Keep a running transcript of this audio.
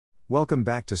Welcome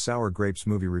back to Sour Grapes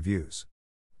Movie Reviews.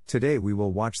 Today we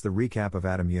will watch the recap of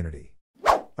Atom Unity,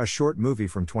 a short movie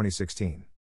from 2016.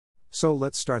 So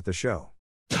let's start the show.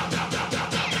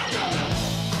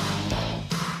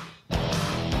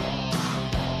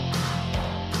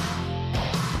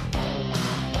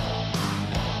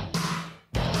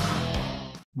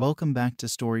 Welcome back to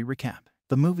Story Recap.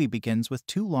 The movie begins with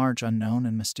two large unknown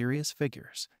and mysterious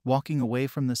figures walking away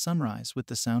from the sunrise with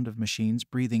the sound of machines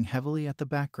breathing heavily at the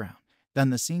background. Then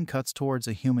the scene cuts towards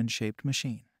a human-shaped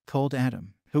machine called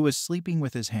Atom, who is sleeping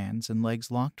with his hands and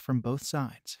legs locked from both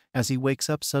sides. As he wakes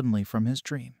up suddenly from his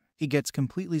dream, he gets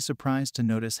completely surprised to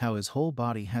notice how his whole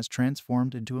body has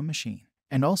transformed into a machine,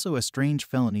 and also a strange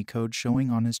felony code showing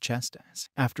on his chest as,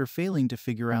 after failing to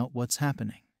figure out what's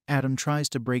happening, Atom tries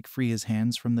to break free his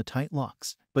hands from the tight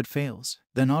locks, but fails.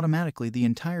 Then automatically the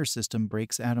entire system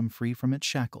breaks Atom free from its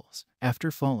shackles.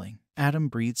 After falling, Atom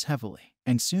breathes heavily,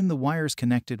 and soon the wires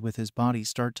connected with his body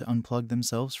start to unplug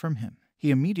themselves from him.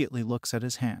 He immediately looks at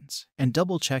his hands and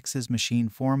double-checks his machine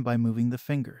form by moving the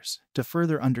fingers to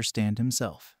further understand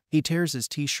himself. He tears his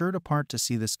t-shirt apart to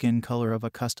see the skin color of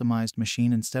a customized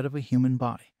machine instead of a human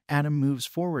body. Atom moves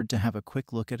forward to have a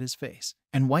quick look at his face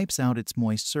and wipes out its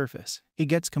moist surface. He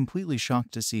gets completely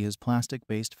shocked to see his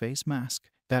plastic-based face mask.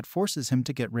 That forces him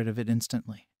to get rid of it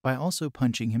instantly by also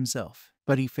punching himself.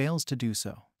 But he fails to do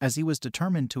so, as he was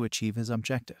determined to achieve his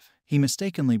objective. He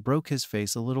mistakenly broke his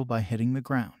face a little by hitting the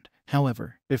ground.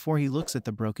 However, before he looks at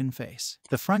the broken face,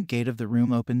 the front gate of the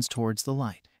room opens towards the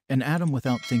light, and Atom,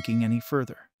 without thinking any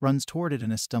further, runs toward it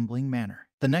in a stumbling manner.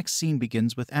 The next scene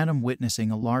begins with Atom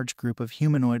witnessing a large group of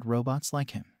humanoid robots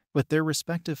like him, with their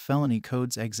respective felony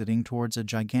codes exiting towards a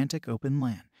gigantic open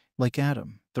land. Like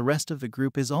Atom, the rest of the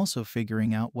group is also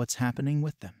figuring out what's happening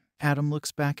with them. Atom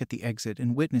looks back at the exit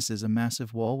and witnesses a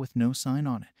massive wall with no sign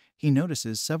on it. He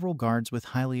notices several guards with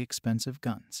highly expensive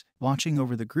guns, watching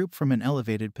over the group from an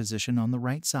elevated position on the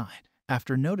right side.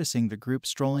 After noticing the group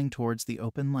strolling towards the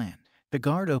open land, the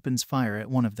guard opens fire at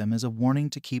one of them as a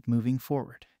warning to keep moving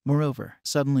forward. Moreover,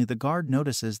 suddenly the guard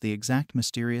notices the exact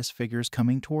mysterious figures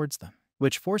coming towards them,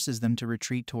 which forces them to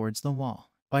retreat towards the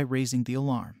wall by raising the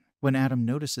alarm. When Atom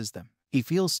notices them, he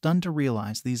feels stunned to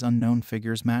realize these unknown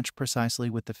figures match precisely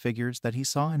with the figures that he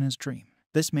saw in his dream.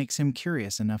 This makes him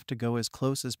curious enough to go as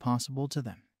close as possible to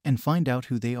them and find out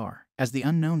who they are. As the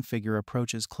unknown figure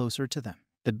approaches closer to them,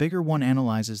 the bigger one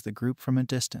analyzes the group from a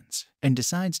distance and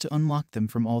decides to unlock them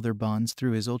from all their bonds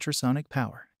through his ultrasonic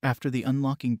power. After the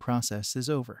unlocking process is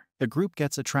over, the group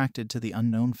gets attracted to the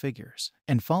unknown figures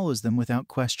and follows them without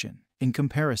question. In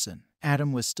comparison,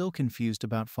 Atom was still confused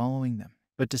about following them,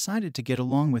 but decided to get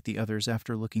along with the others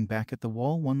after looking back at the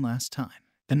wall one last time.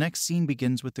 The next scene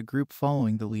begins with the group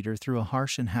following the leader through a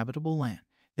harsh inhabitable land.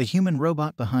 The human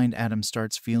robot behind Atom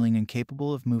starts feeling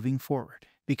incapable of moving forward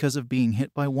because of being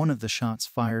hit by one of the shots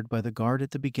fired by the guard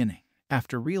at the beginning.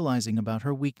 After realizing about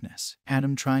her weakness,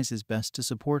 Atom tries his best to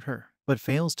support her, but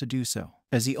fails to do so,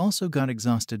 as he also got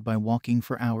exhausted by walking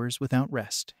for hours without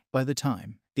rest. By the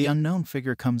time the unknown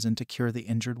figure comes in to cure the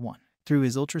injured one through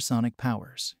his ultrasonic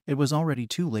powers, it was already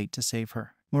too late to save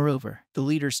her. Moreover, the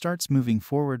leader starts moving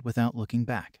forward without looking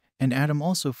back, and Atom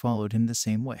also followed him the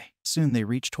same way. Soon they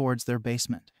reach towards their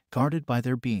basement, guarded by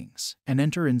their beings, and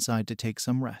enter inside to take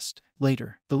some rest.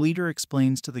 Later, the leader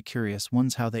explains to the curious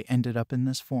ones how they ended up in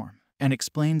this form, and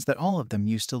explains that all of them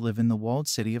used to live in the walled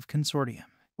city of Consortium,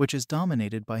 which is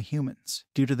dominated by humans.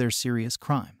 Due to their serious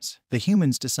crimes, the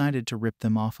humans decided to rip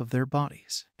them off of their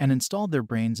bodies and installed their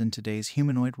brains in today's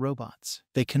humanoid robots.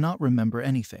 They cannot remember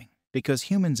anything, because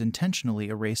humans intentionally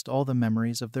erased all the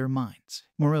memories of their minds.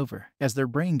 Moreover, as their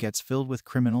brain gets filled with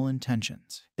criminal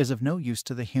intentions, is of no use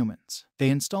to the humans, they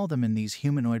install them in these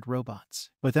humanoid robots,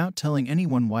 without telling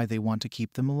anyone why they want to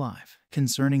keep them alive.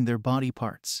 Concerning their body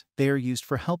parts, they are used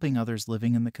for helping others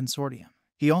living in the Consortium.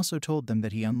 He also told them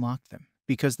that he unlocked them,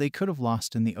 because they could have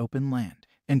lost in the open land,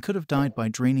 and could have died by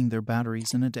draining their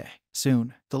batteries in a day.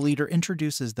 Soon, the leader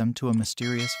introduces them to a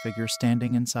mysterious figure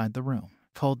standing inside the room,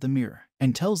 called the Mirror,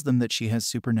 and tells them that she has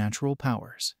supernatural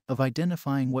powers of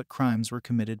identifying what crimes were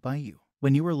committed by you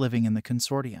when you were living in the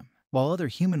Consortium. While other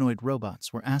humanoid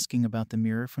robots were asking about the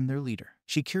Mirror from their leader,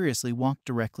 she curiously walked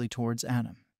directly towards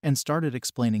Atom and started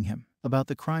explaining him about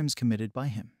the crimes committed by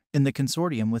him. In the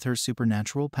Consortium with her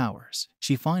supernatural powers,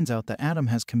 she finds out that Atom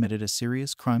has committed a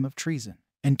serious crime of treason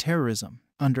and terrorism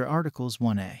under Articles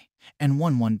 1A and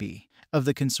 11B of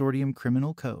the Consortium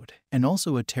Criminal Code, and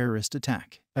also a terrorist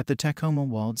attack at the Tacoma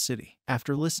walled city.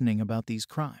 After listening about these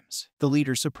crimes, the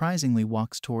leader surprisingly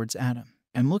walks towards Atom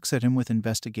and looks at him with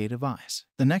investigative eyes.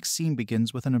 The next scene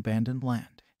begins with an abandoned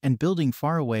land and building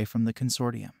far away from the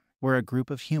Consortium. where a group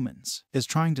of humans is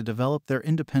trying to develop their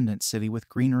independent city with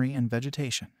greenery and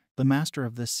vegetation. The master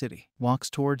of this city walks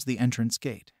towards the entrance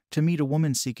gate to meet a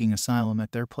woman seeking asylum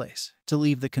at their place to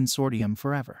leave the consortium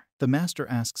forever. The master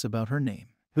asks about her name,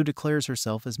 who declares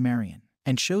herself as Marion,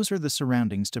 and shows her the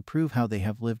surroundings to prove how they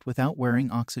have lived without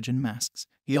wearing oxygen masks.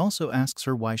 He also asks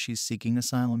her why she's seeking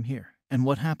asylum here and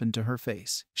what happened to her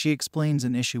face. She explains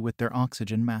an issue with their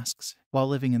oxygen masks. While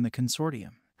living in the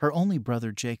consortium, her only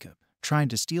brother Jacob tried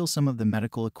to steal some of the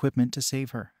medical equipment to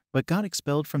save her, but got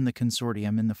expelled from the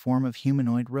consortium in the form of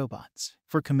humanoid robots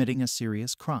for committing a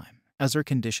serious crime. As her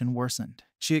condition worsened,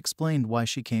 she explained why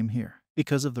she came here,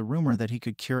 because of the rumor that he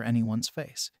could cure anyone's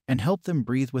face and help them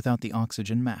breathe without the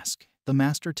oxygen mask. The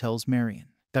master tells Marion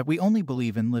that we only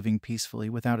believe in living peacefully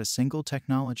without a single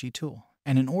technology tool,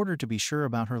 and in order to be sure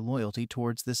about her loyalty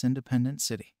towards this independent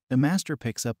city, the master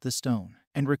picks up the stone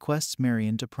and requests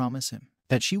Marion to promise him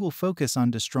that she will focus on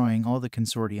destroying all the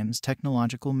consortium's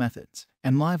technological methods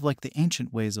and live like the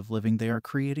ancient ways of living they are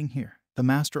creating here. The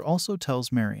master also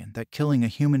tells Marion that killing a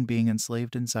human being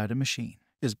enslaved inside a machine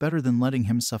is better than letting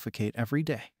him suffocate every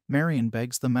day. Marion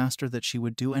begs the master that she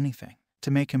would do anything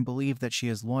to make him believe that she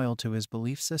is loyal to his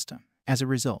belief system. As a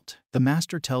result, the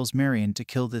master tells Marion to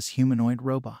kill this humanoid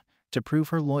robot to prove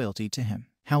her loyalty to him.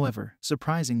 However,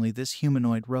 surprisingly, this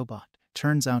humanoid robot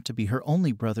turns out to be her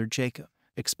only brother Jacob,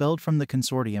 expelled from the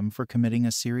consortium for committing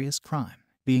a serious crime.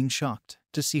 Being shocked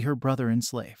to see her brother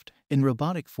enslaved in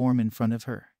robotic form in front of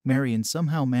her, Marion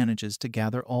somehow manages to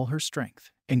gather all her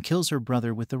strength and kills her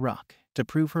brother with the rock to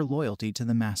prove her loyalty to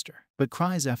the master, but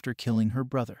cries after killing her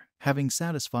brother, having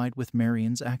satisfied with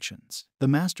Marion's actions. The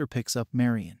master picks up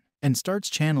Marion and starts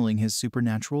channeling his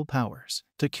supernatural powers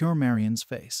to cure Marion's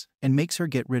face and makes her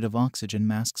get rid of oxygen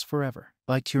masks forever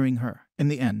by curing her. In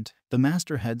the end, the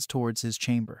master heads towards his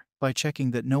chamber by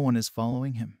checking that no one is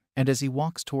following him, and as he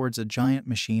walks towards a giant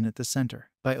machine at the center,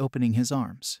 by opening his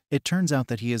arms, it turns out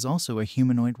that he is also a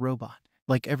humanoid robot,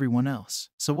 like everyone else.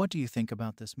 So what do you think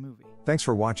about this movie? Thanks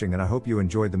for watching, and I hope you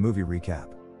enjoyed the movie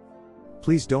recap.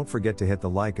 Please don't forget to hit the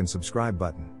like and subscribe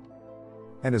button.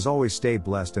 And as always, stay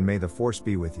blessed and may the force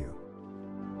be with you.